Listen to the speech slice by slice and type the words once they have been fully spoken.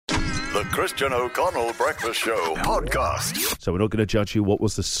The Christian O'Connell Breakfast Show podcast. So we're not going to judge you. What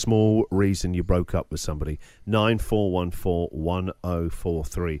was the small reason you broke up with somebody?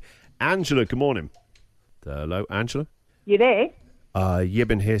 94141043. Angela, good morning. Hello, Angela. You there? You've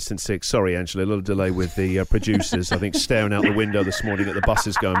been here since 6. Sorry, Angela, a little delay with the producers. I think staring out the window this morning at the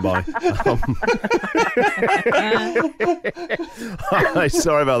buses going by.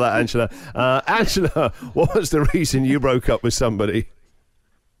 Sorry about that, Angela. Angela, what was the reason you broke up with somebody?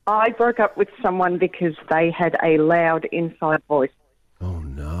 I broke up with someone because they had a loud inside voice. Oh,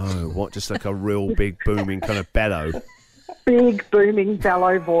 no. What, just like a real big booming kind of bellow? Big booming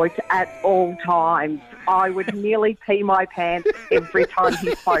bellow voice at all times. I would nearly pee my pants every time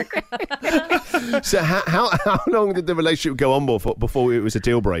he spoke. So how long did the relationship go on before it was a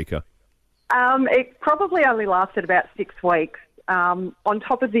deal breaker? It probably only lasted about 6 weeks. On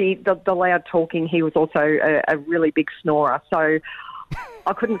top of the loud talking, he was also a really big snorer. So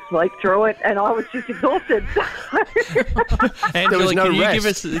I couldn't sleep through it, and I was just exhausted. Angela, no can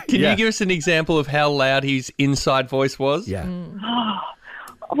rest. you give us an example of how loud his inside voice was? Yeah.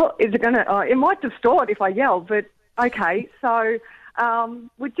 Well, is it gonna? It might distort if I yell, but okay. So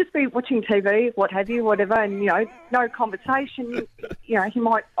we'd just be watching TV, what have you, whatever, and no conversation. He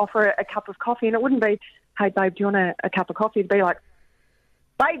might offer a cup of coffee, and it wouldn't be, "Hey, babe, do you want a cup of coffee?" It'd be like,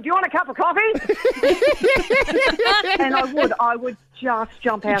 "Babe, do you want a cup of coffee?" And I would just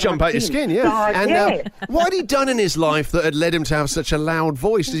jump out of your skin, yeah. And what had he done in his life that had led him to have such a loud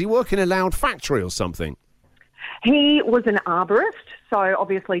voice? Did he work in a loud factory or something? He was an arborist, so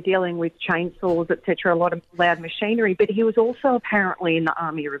obviously dealing with chainsaws, etc., a lot of loud machinery, but he was also apparently in the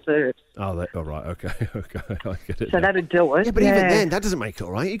Army Reserves. Oh, right, okay, I get it. So that'd do it. Yeah, but even then, that doesn't make it all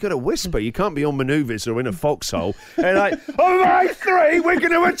right. You've got to whisper. You can't be on manoeuvres or in a foxhole and like, all right, 3, we're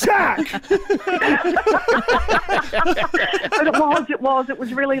going to attack. But it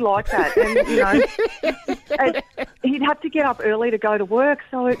was really like that. And, he'd have to get up early to go to work,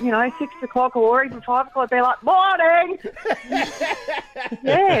 so, 6 o'clock or even 5 o'clock, be like, morning!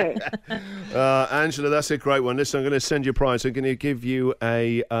 Yeah. Angela, that's a great one. Listen, I'm going to send you a prize. I'm going to give you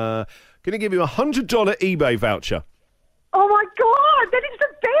a $100 eBay voucher. Oh my God, that is the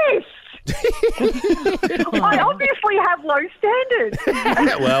best! I obviously have low standards.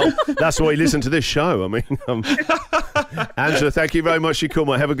 Well, that's why you listen to this show. I mean, Angela, thank you very much for your call,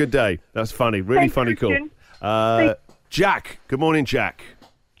 mate. Have a good day. That's funny, really Thanks, funny Christian. call. Jack, good morning, Jack.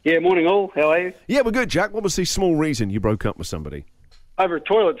 Yeah, morning all. How are you? Yeah, we're good, Jack. What was the small reason you broke up with somebody? Over a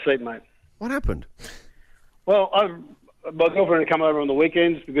toilet seat, mate. What happened? Well, my girlfriend had come over on the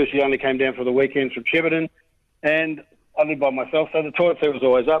weekends because she only came down for the weekends from Shepparton, and I lived by myself, so the toilet seat was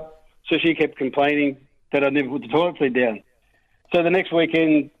always up. So she kept complaining that I never put the toilet seat down. So the next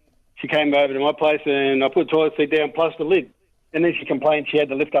weekend, she came over to my place, and I put the toilet seat down plus the lid. And then she complained she had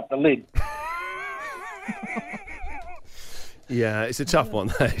to lift up the lid. Yeah, it's a tough one,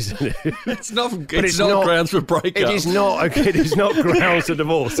 that, isn't it? It's not grounds for breakup. It is not grounds for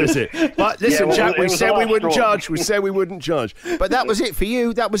divorce, is it? But listen, Jack, we said we wouldn't judge. We said we wouldn't judge. But that was it for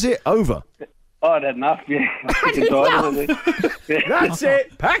you. That was it. Over. Oh, I'd had enough, yeah. That's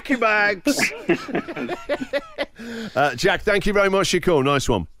it. Pack your bags. Jack, thank you very much for your call. Nice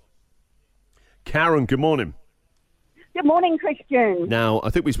one. Karen, good morning. Good morning, Christian. Now, I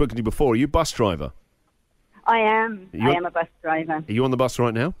think we've spoken to you before. Are you a bus driver? I am. I am a bus driver. Are you on the bus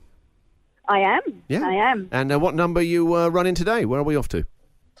right now? I am. Yeah. I am. And what number are you running today? Where are we off to?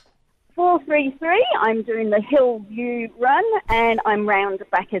 433. I'm doing the Hillview run, and I'm round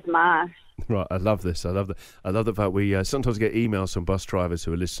back as Marsh. Right, I love this. I love the fact we sometimes get emails from bus drivers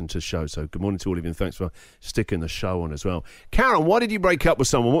who are listening to the show. So good morning to all of you, and thanks for sticking the show on as well. Karen, why did you break up with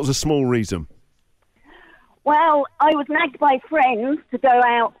someone? What was a small reason? Well, I was nagged by friends to go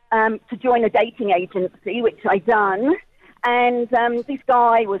out to join a dating agency, which I done. And this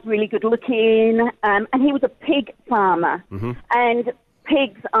guy was really good looking, and he was a pig farmer. Mm-hmm. And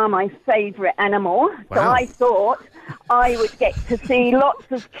pigs are my favourite animal. Wow. So I thought I would get to see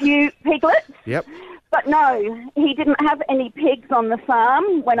lots of cute piglets. Yep. But no, he didn't have any pigs on the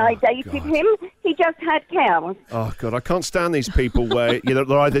farm when I dated him. He just had cows. Oh, God, I can't stand these people where they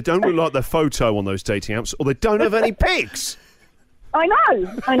either don't look like their photo on those dating apps or they don't have any pigs. I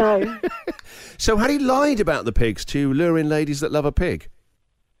know. So had he lied about the pigs to lure in ladies that love a pig?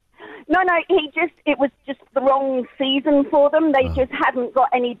 No, it was just the wrong season for them. They just hadn't got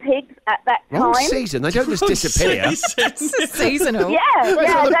any pigs at that time. Wrong season? They don't just disappear. Seasonal. Yeah.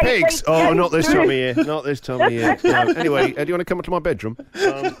 Where's all the pigs? They not this time of year. Not this time of year. No. Anyway, do you want to come up to my bedroom?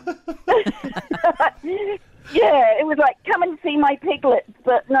 Yeah, it was like, come and see my piglets,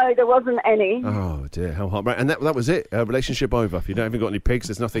 but no, there wasn't any. Oh, dear, how heartbreaking. And that was it, relationship over. If you don't even got any pigs,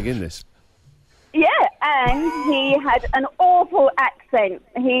 there's nothing in this. Yeah, and he had an awful accent.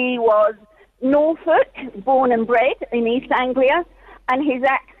 He was Norfolk, born and bred in East Anglia, and his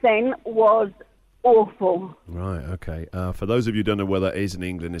accent was awful. Right, okay. For those of you who don't know where that is in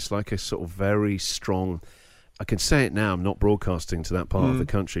England, it's like a sort of very strong... I can say it now, I'm not broadcasting to that part of the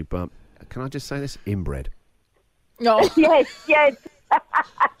country, but can I just say this? Inbred. No. Yes.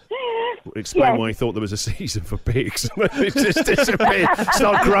 Explain why he thought there was a season for pigs. It just disappeared.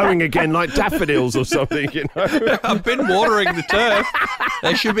 Start growing again like daffodils or something, you know. I've been watering the turf.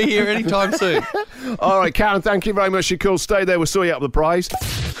 They should be here anytime soon. All right, Karen, thank you very much. You cool. Stay there. We'll sort you up the prize.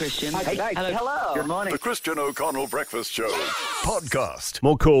 Christian. Hello. Good morning. The Christian O'Connell Breakfast Show podcast.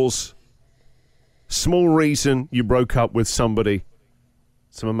 More calls. Small reason you broke up with somebody.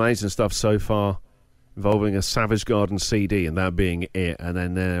 Some amazing stuff so far involving a Savage Garden CD and that being it. And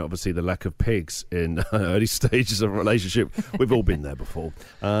then obviously the lack of pigs in early stages of a relationship. We've all been there before.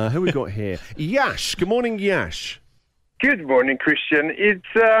 Who we got here? Yash. Good morning, Yash. Good morning, Christian.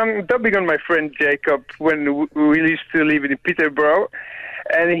 It's dubbing on my friend Jacob when we used to live in Peterborough.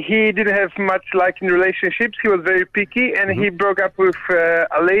 And he didn't have much luck in relationships. He was very picky, and he broke up with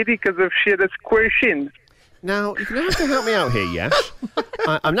a lady because she had a square shin. Now, you're going to have to help me out here, Yash.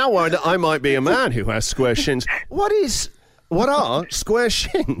 I'm now worried that I might be a man who has square shins. What are square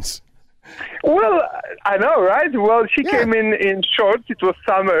shins? Well, I know, right? Well, she came in shorts. It was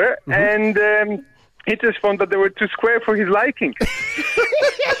summer, and he just found that they were too square for his liking.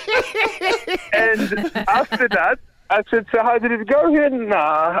 And after that, I said, so how did it go here?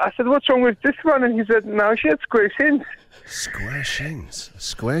 Nah. I said, what's wrong with this one? And he said, no, she had square shins. Square shins? A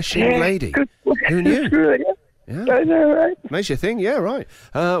square shin lady? Who knew? Yeah. I know, right? Makes you think, yeah, right.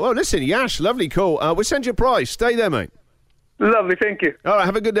 Well, listen, Yash, lovely call. We'll send you a prize. Stay there, mate. Lovely, thank you. All right,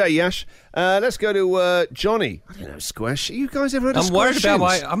 have a good day, Yash. Let's go to Johnny. I don't know, square shins. You guys ever heard of I'm square worried shins?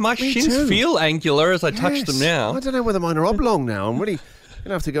 about my Me shins too. feel angular as I touch them now. I don't know whether mine are oblong now. I'm really going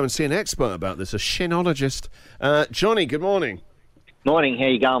to have to go and see an expert about this, a shinologist. Johnny, good morning. Morning, how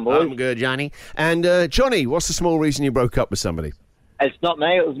you going, boys? I'm good, Johnny. And Johnny, what's the small reason you broke up with somebody? It's not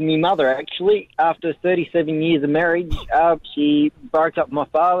me, it was my mother, actually. After 37 years of marriage, she broke up with my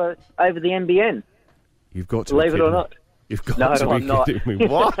father over the NBN. You've got to Believe be it or kidding. not. You've got No, to be I'm not. kidding me.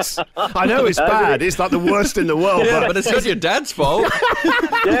 What? I know it's bad. It's like the worst in the world. Yeah, but it's not your dad's fault.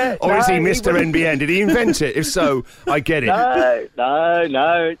 Yeah, Or is he no, Mr. NBN? Did he invent it? If so, I get it.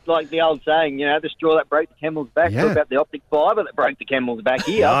 No. It's like the old saying, the straw that broke the camel's back. Yeah. Talk about the optic fibre that broke the camel's back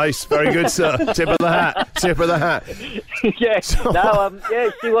here. Nice. Very good, sir. Tip of the hat. Tip of the hat. Yeah. She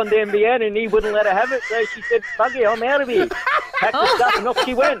wanted NBN and he wouldn't let her have it, so she said, fuck it, I'm out of here. Packed the stuff and off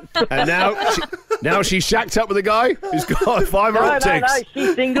she went. And now she's shacked up with a guy who's got fibre optics. No,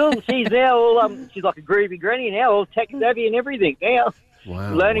 she's single. She's now all, she's like a groovy granny now, all tech savvy and everything now.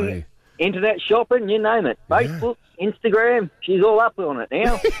 Wow. Learning way. internet shopping, you name it. Facebook, Instagram, she's all up on it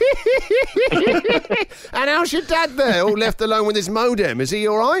now. And how's your dad there, all left alone with his modem? Is he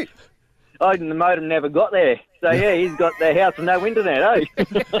all right? Oh, the modem never got there. So, yeah, he's got the house with no internet, eh?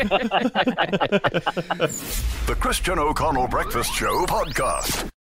 The Christian O'Connell Breakfast Show podcast.